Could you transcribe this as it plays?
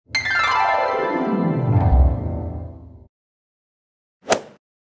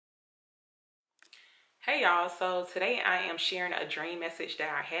Hey y'all, so today I am sharing a dream message that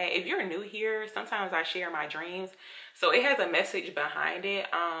I had. If you're new here, sometimes I share my dreams. So it has a message behind it.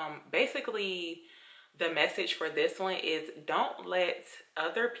 Basically the message for this one is don't let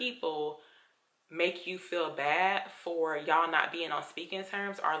other people make you feel bad for y'all not being on speaking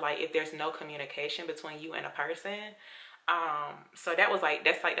terms, or like if there's no communication between you and a person. So that's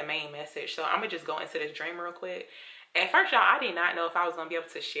like the main message. So I'm gonna just go into this dream real quick. At first, y'all, I did not know if I was gonna be able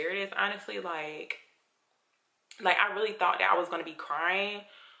to share this, honestly. Like I really thought that I was gonna be crying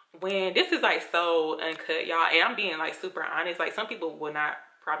when this is like so uncut, y'all. And I'm being like super honest. Like some people will not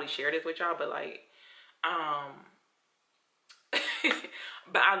probably share this with y'all, but like, um,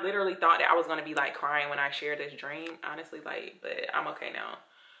 but I literally thought that I was gonna be like crying when I shared this dream, honestly. Like, but I'm okay now.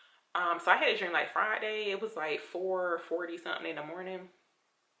 So I had a dream like Friday. It was like 4:40 something in the morning.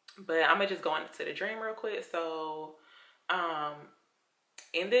 But I'm gonna just go into the dream real quick. So, um,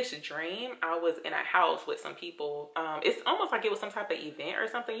 in this dream, I was in a house with some people. It's almost like it was some type of event or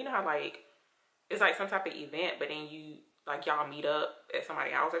something. You know how like it's like some type of event, but then you like y'all meet up at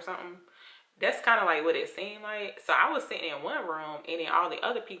somebody's house or something. That's kind of like what it seemed like. So I was sitting in one room, and then all the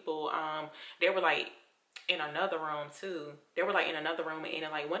other people, they were like in another room too. They were like in another room, and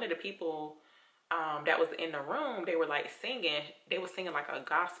then like one of the people, that was in the room, they were like singing. They were singing like a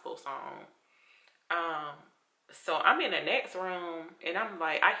gospel song. Um, so I'm in the next room and I'm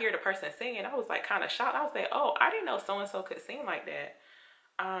like, I hear the person singing. I was like kind of shocked. I was like, oh, I didn't know so and so could sing like that.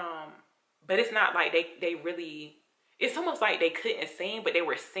 Um, but it's not like they really. It's almost like they couldn't sing, but they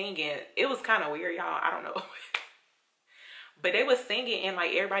were singing. It was kind of weird, y'all. I don't know, but they was singing and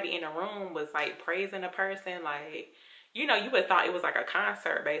like everybody in the room was like praising the person. Like, you would have thought it was like a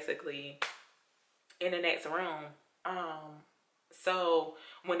concert basically in the next room. Um, so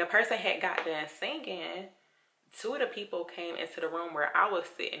when the person had got done singing, two of the people came into the room where I was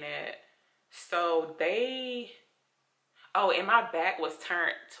sitting at. So and my back was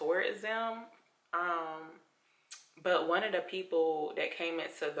turned towards them. Um, but one of the people that came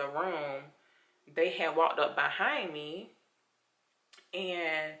into the room, they had walked up behind me,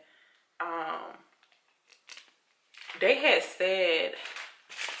 and um, they had said,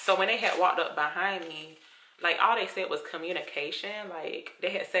 so when they had walked up behind me, like all they said was communication. Like they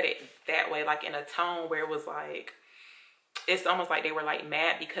had said it that way, like in a tone where it was like, it's almost like they were like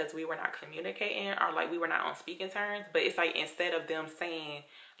mad because we were not communicating, or like we were not on speaking terms. But it's like instead of them saying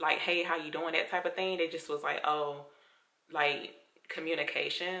like, hey, how you doing, that type of thing, they just was like, oh, like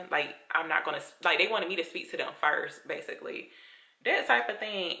communication, like I'm not gonna, like they wanted me to speak to them first basically, that type of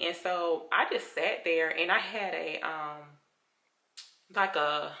thing. And so I just sat there and I had like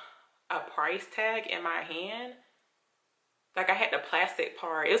a price tag in my hand. Like I had the plastic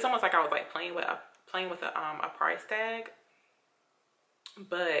part. It was almost like I was like playing with a price tag,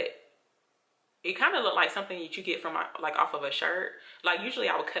 but it kind of looked like something that you get from like off of a shirt. Like usually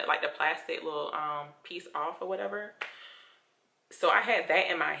I would cut like the plastic little piece off or whatever. So I had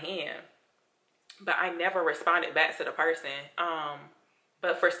that in my hand, but I never responded back to the person.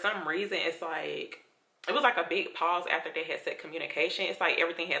 But for some reason, it's like it was like a big pause after they had said communication. It's like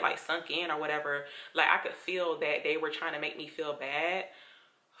everything had like sunk in or whatever. Like I could feel that they were trying to make me feel bad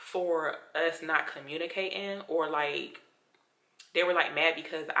for us not communicating, or like they were like mad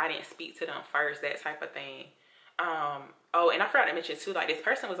because I didn't speak to them first, that type of thing. Oh, and I forgot to mention too, like this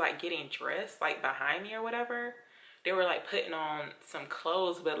person was like getting dressed like behind me or whatever. They were like putting on some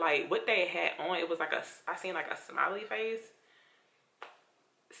clothes, but like what they had on, it was like I seen like a smiley face.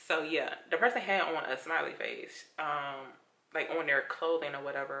 So yeah, the person had on a smiley face, like on their clothing or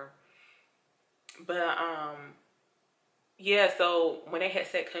whatever. But yeah, so when they had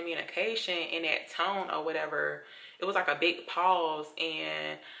said communication in that tone or whatever, it was like a big pause.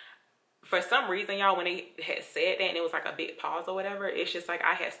 And for some reason, y'all, when they had said that and it was like a big pause or whatever, it's just like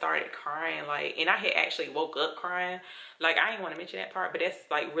I had started crying, like, and I had actually woke up crying. Like I didn't want to mention that part, but that's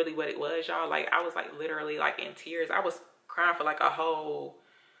like really what it was, y'all. Like I was like literally like in tears. I was crying for like a whole,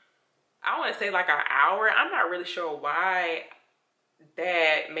 I want to say like an hour. I'm not really sure why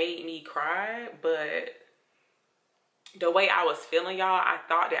that made me cry, but the way I was feeling, y'all, I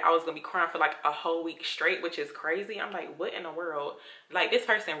thought that I was gonna be crying for like a whole week straight, which is crazy. I'm like, what in the world? Like this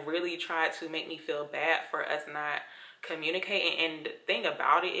person really tried to make me feel bad for us not communicating. And the thing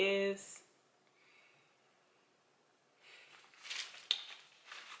about it is,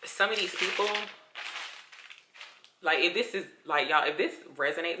 some of these people, like if this is like y'all, if this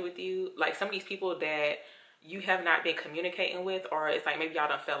resonates with you, like some of these people that you have not been communicating with, or it's like maybe y'all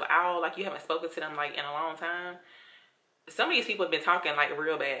done fell out, like you haven't spoken to them like in a long time. Some of these people have been talking like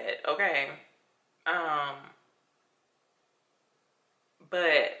real bad, okay? Um,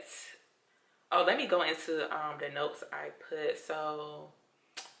 but Oh, let me go into the notes I put.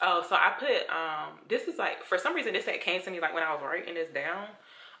 Oh, so I put this is like, for some reason this had came to me like when I was writing this down.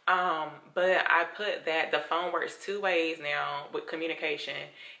 But I put that the phone works two ways now with communication.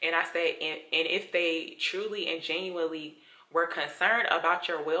 And I said, and if they truly and genuinely were concerned about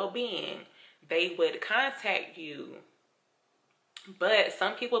your well-being, they would contact you. But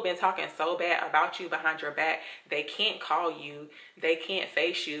some people have been talking so bad about you behind your back, they can't call you, they can't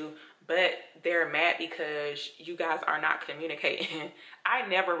face you, but they're mad because you guys are not communicating. I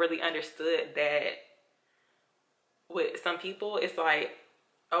never really understood that with some people. It's like,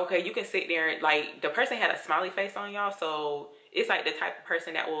 okay, you can sit there and like the person had a smiley face on y'all, so it's like the type of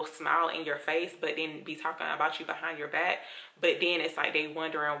person that will smile in your face but then be talking about you behind your back. But then it's like they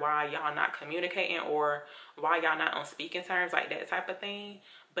wondering why y'all not communicating or why y'all not on speaking terms, like that type of thing.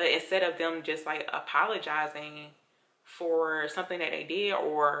 But instead of them just like apologizing for something that they did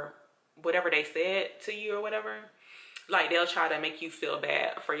or whatever they said to you or whatever, like they'll try to make you feel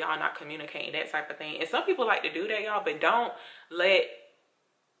bad for y'all not communicating, that type of thing. And some people like to do that, y'all, but don't let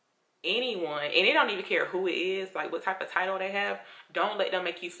anyone, and they don't even care who it is, like what type of title they have, don't let them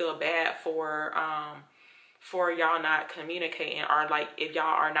make you feel bad for y'all not communicating, or like if y'all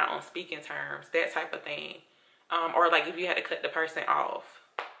are not on speaking terms, that type of thing. Or like if you had to cut the person off.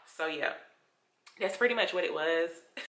 So yeah, that's pretty much what it was.